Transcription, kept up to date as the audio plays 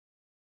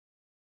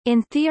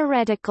In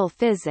theoretical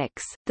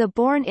physics, the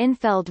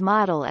Born-Infeld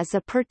model is a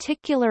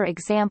particular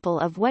example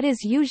of what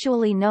is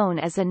usually known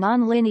as a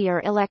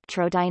nonlinear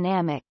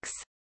electrodynamics.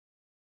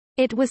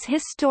 It was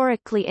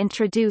historically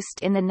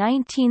introduced in the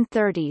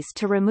 1930s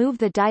to remove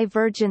the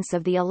divergence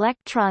of the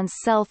electron's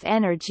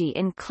self-energy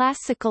in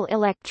classical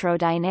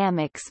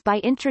electrodynamics by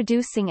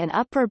introducing an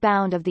upper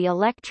bound of the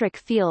electric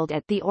field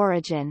at the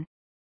origin.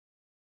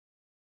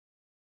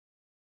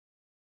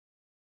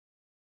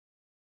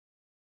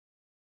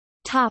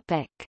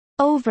 Topic.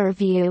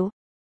 Overview.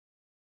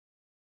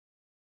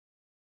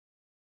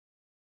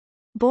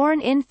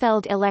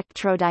 Born-Infeld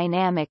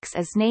electrodynamics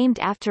is named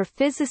after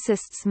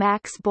physicists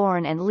Max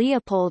Born and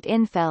Leopold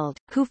Infeld,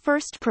 who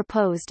first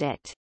proposed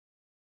it.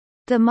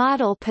 The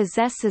model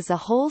possesses a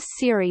whole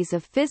series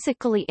of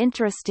physically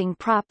interesting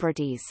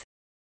properties.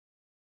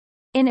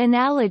 In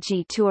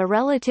analogy to a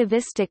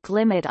relativistic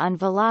limit on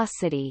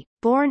velocity,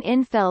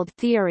 Born-Infeld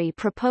theory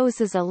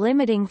proposes a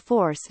limiting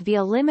force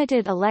via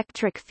limited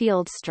electric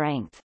field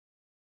strength.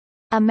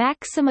 A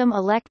maximum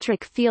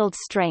electric field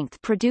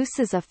strength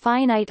produces a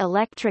finite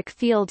electric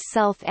field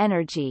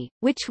self-energy,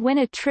 which when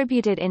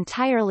attributed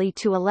entirely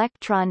to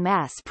electron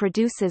mass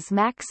produces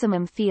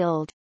maximum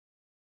field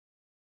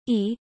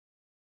E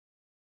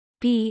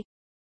B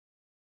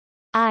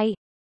I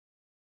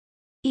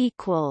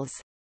equals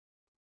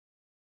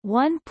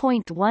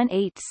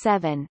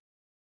 1.187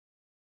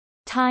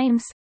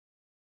 times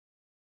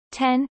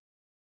 10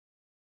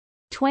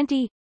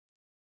 20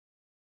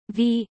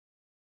 V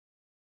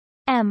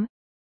M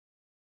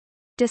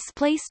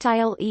display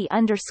style E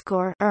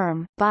underscore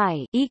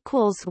by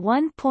equals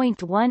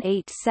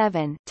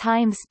 1.187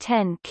 times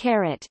 10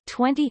 caret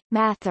 20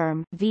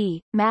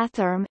 V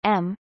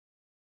M.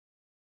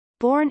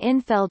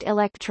 Born-Infeld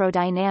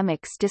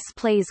electrodynamics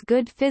displays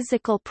good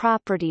physical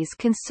properties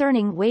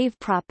concerning wave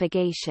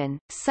propagation,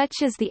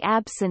 such as the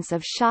absence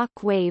of shock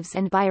waves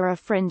and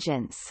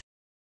birefringence.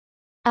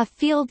 A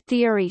field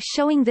theory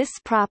showing this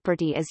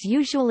property is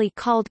usually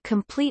called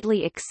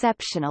completely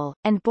exceptional,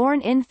 and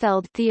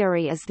Born-Infeld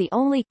theory is the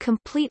only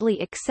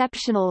completely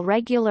exceptional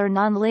regular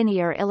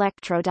nonlinear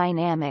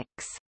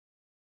electrodynamics.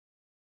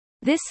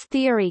 This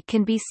theory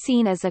can be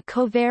seen as a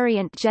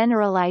covariant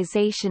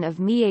generalization of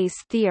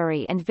Millet's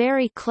theory and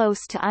very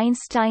close to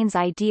Einstein's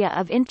idea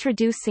of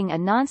introducing a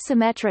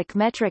non-symmetric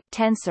metric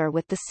tensor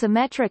with the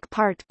symmetric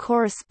part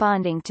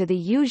corresponding to the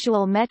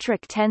usual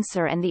metric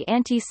tensor and the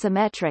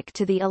antisymmetric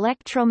to the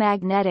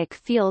electromagnetic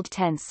field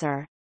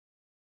tensor.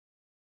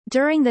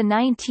 During the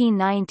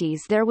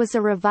 1990s there was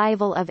a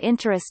revival of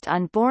interest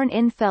on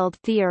Born-Infeld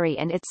theory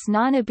and its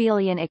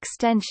non-abelian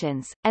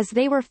extensions, as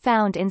they were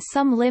found in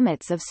some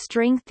limits of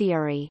string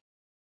theory.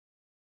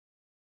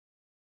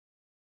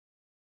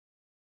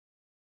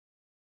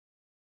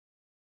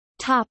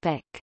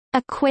 Topic.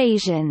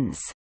 Equations.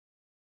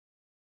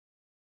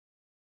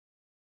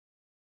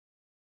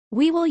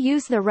 We will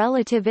use the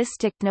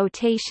relativistic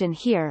notation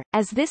here,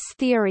 as this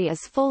theory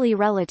is fully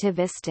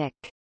relativistic.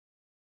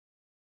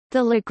 The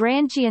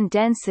Lagrangian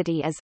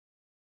density is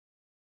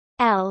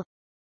L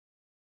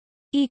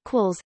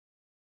equals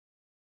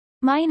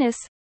minus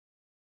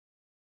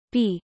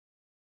B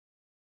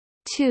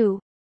 2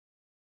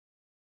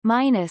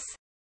 minus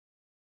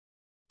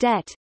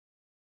det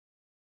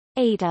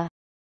eta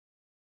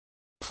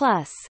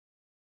plus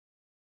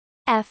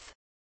F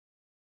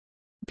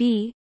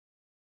B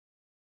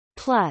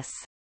plus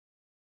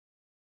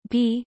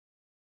B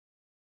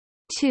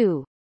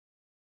 2.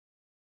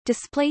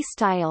 Display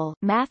style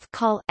math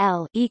call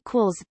L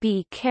equals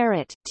B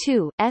caret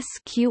 2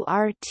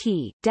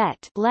 sqrt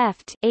det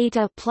left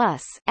eta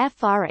plus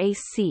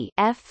frac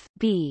F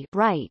B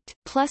right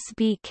plus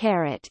B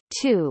caret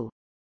 2,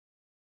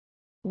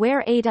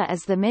 where eta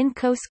is the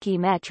Minkowski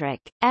metric,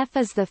 F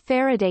is the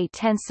Faraday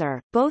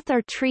tensor. Both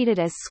are treated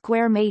as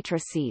square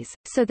matrices,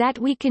 so that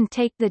we can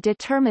take the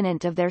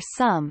determinant of their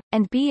sum,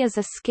 and B is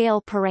a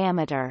scale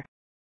parameter.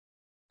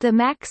 The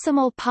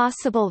maximal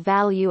possible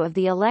value of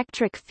the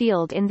electric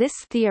field in this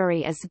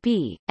theory is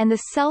B, and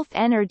the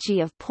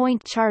self-energy of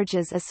point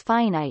charges is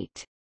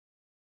finite.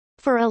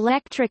 For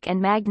electric and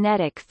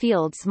magnetic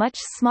fields much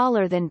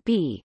smaller than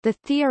B, the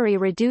theory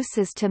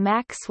reduces to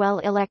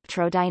Maxwell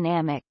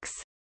electrodynamics.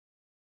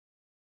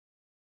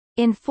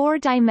 In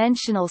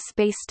four-dimensional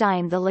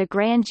spacetime the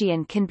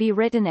Lagrangian can be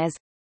written as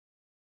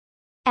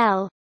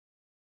L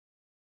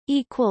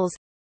equals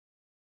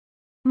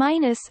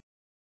minus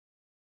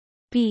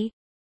B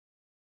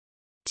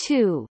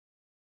 2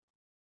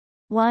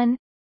 1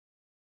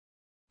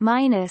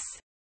 minus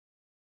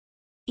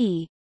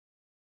E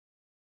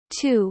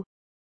 2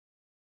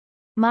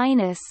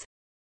 minus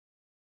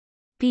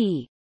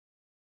B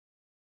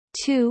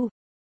 2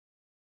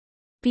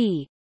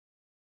 B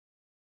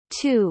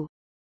 2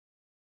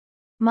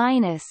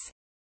 minus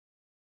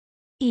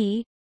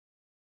E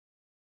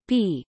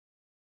B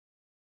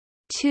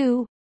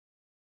 2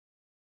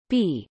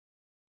 B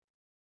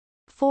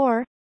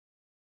 4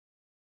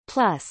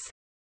 plus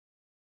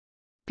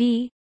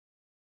B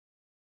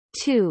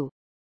 2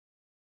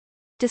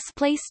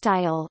 display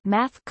style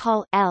math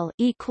call L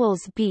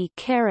equals B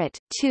caret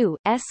 2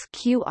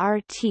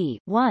 sqrt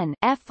 1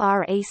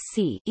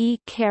 frac E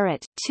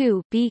caret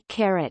 2 B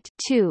caret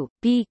 2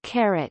 B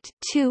caret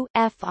 2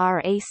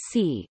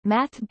 frac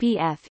math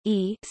BF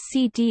E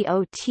C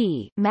dot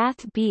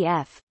math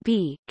BF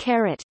B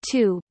caret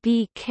 2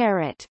 B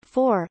caret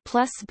 4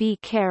 plus B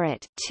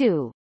caret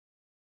 2,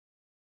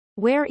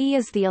 where E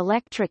is the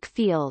electric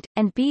field,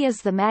 and B is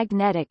the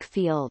magnetic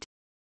field.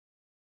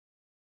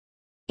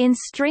 In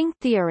string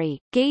theory,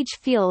 gauge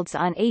fields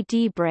on a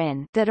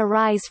d-brin that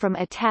arise from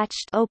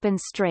attached open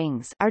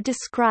strings are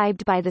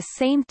described by the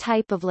same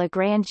type of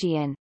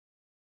Lagrangian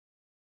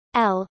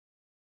L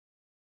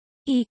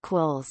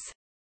equals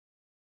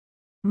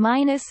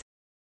minus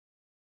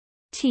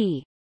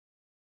T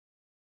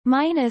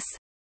minus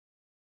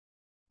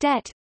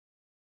det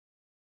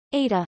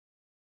eta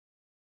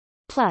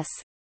plus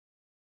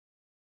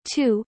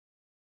 2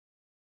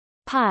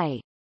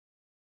 pi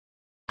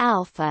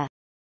alpha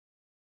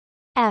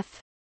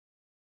F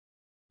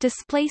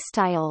display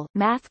style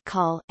math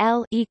call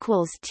L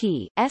equals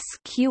T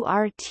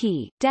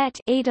sqrt det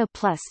eta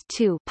plus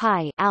 2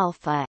 pi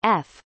alpha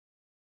F,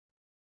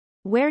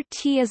 where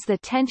T is the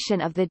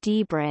tension of the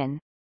d-brin.